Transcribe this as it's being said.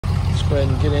go ahead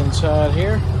and get inside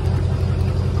here.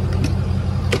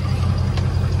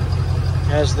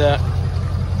 Has that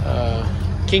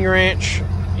King Ranch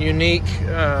unique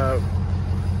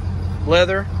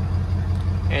leather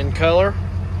and color,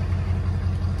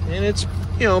 and it's,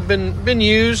 you know, been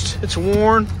used. It's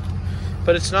worn,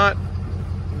 but it's not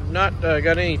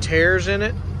got any tears in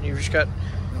it. You've just got,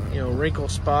 you know, wrinkle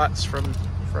spots from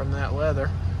that leather.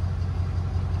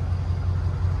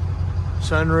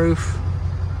 Sunroof,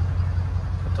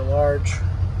 got the large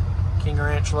King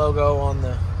Ranch logo on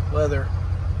the leather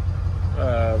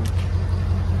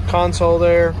console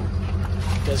there.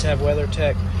 It does have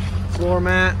WeatherTech floor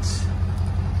mats.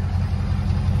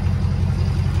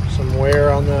 Some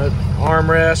wear on the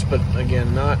armrest, but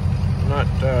again, not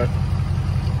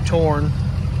torn.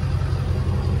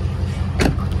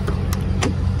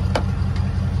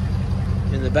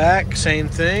 In the back, same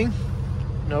thing.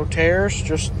 No tears,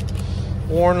 just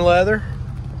worn leather.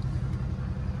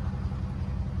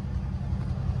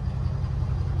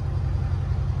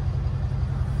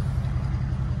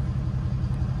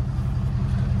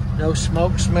 No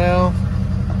smoke smell.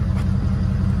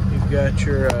 You've got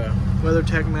your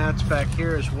WeatherTech mats back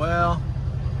here as well.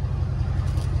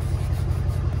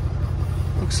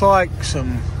 Looks like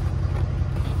some,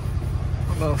 I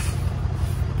don't know if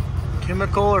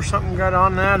chemical or something got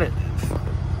on that. It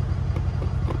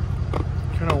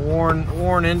kind of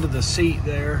worn into the seat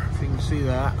there, if you can see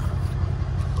that.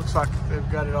 Looks like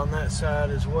they've got it on that side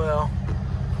as well.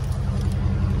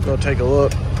 Go take a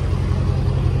look.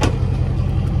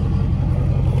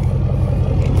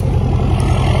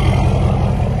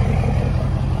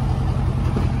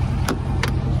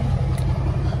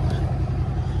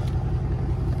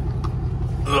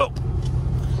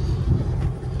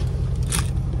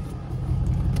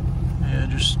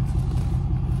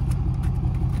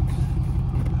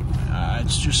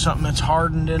 It's just something that's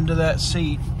hardened into that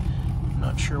seat. I'm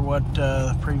not sure what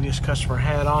the previous customer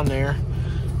had on there,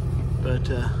 but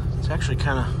it's actually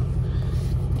kind of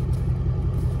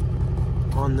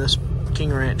on this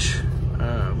King Ranch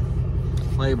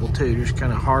label too, just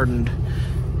kind of hardened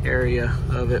area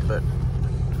of it, but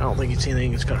I don't think it's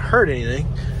anything that's going to hurt anything.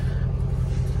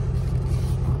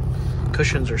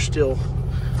 Cushions are still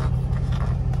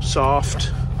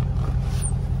soft.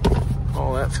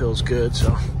 All that feels good,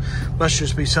 so must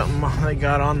just be something they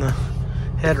got on the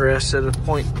headrest at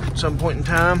some point in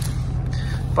time.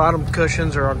 Bottom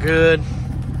cushions are all good.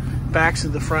 Backs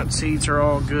of the front seats are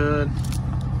all good.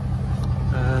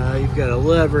 You've got a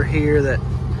lever here that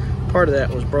part of that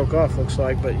was broke off, looks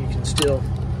like, but you can still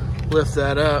lift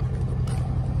that up.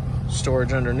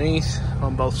 Storage underneath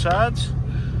on both sides,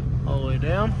 all the way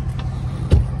down.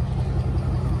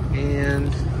 And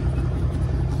I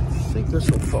think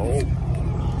this will fold.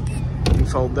 You can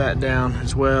fold that down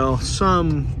as well.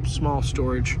 Some small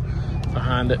storage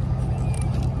behind it.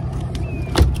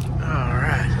 All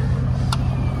right.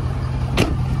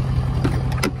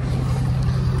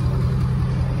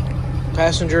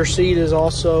 Passenger seat is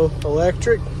also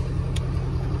electric.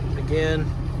 Again,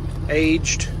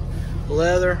 aged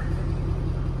leather,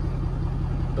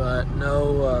 but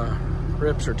no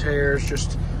rips or tears,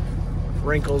 just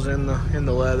wrinkles in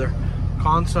the leather.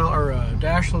 Console or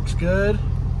dash looks good.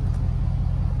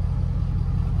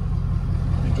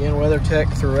 Again,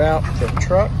 WeatherTech throughout the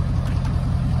truck.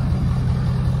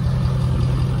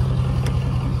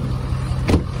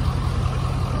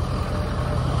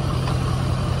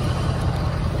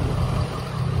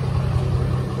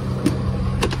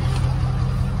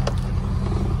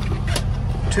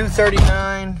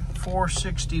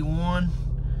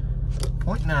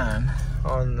 $239,461.9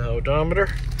 on the odometer.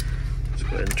 Let's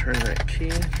go ahead and turn that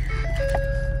key.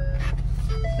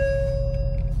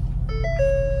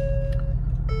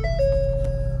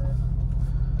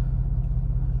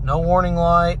 No warning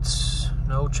lights,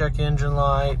 no check engine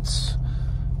lights.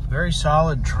 Very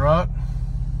solid truck.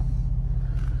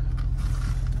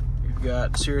 You've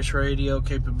got Sirius radio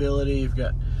capability. You've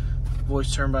got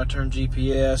voice turn-by-turn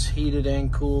GPS, heated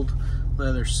and cooled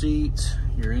leather seats,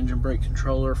 your engine brake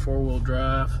controller, four-wheel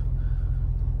drive.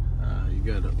 You've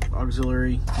got an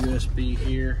auxiliary USB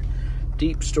here,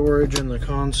 deep storage in the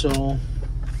console.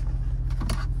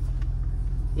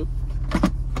 Oop.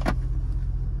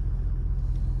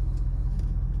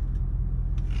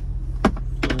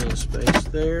 Plenty of space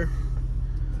there.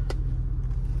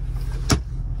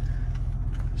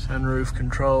 Sunroof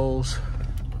controls.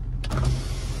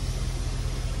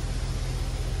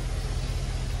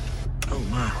 Oh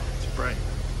my, it's bright.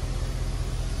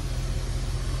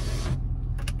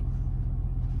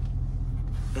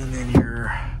 And then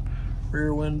your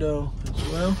rear window as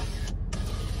well.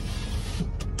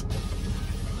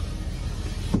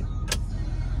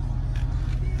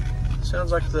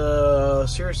 Sounds like the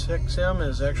Sirius XM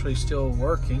is actually still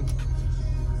working,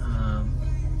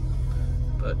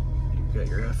 but you've got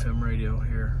your FM radio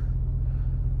here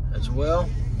as well.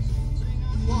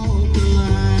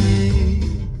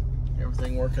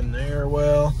 Everything working there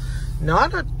well.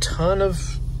 Not a ton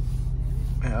of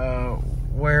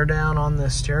wear down on the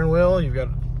steering wheel. You've got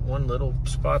one little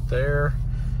spot there,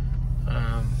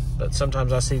 but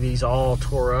sometimes I see these all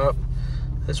tore up.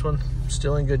 This one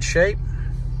still in good shape.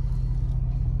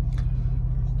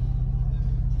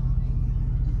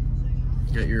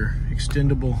 Got your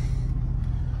extendable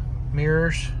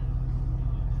mirrors.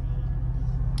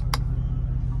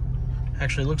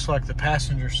 Actually looks like the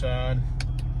passenger side,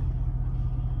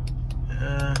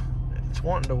 it's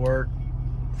wanting to work,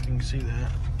 if you can see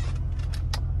that,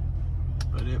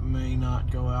 but it may not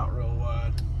go out real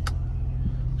wide.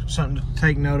 So something to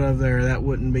take note of there. That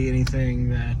wouldn't be anything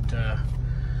that,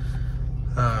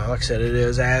 like I said, it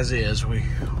is as is. We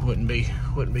wouldn't be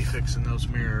fixing those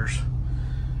mirrors.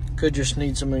 Could just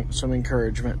need some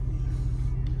encouragement.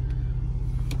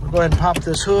 We'll go ahead and pop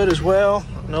this hood as well.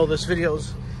 I know this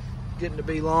video's getting to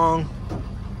be long,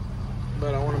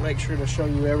 but I want to make sure to show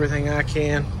you everything I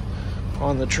can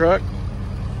on the truck.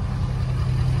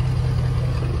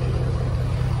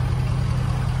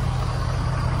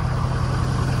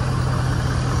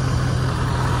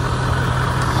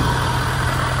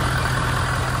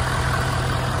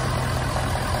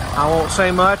 I won't say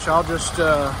much. I'll just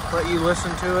let you listen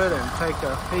to it and take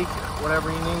a peek at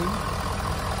whatever you need.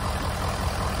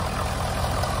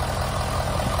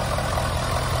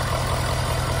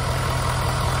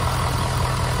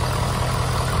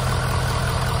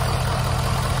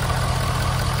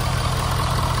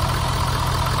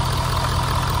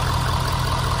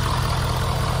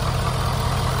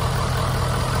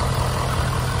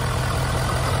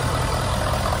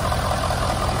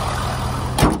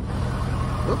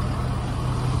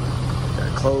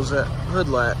 Close that hood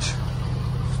latch.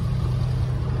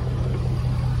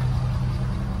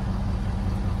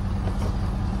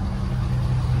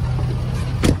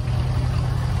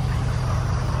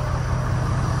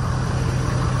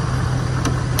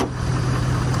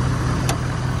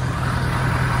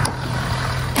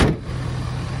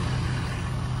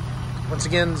 Once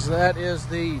again, that is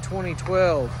the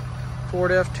 2012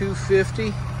 Ford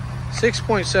F-250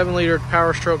 6.7 liter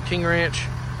Powerstroke King Ranch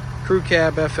Crew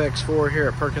Cab FX4 here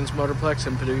at Perkins Motorplex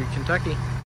in Paducah, Kentucky.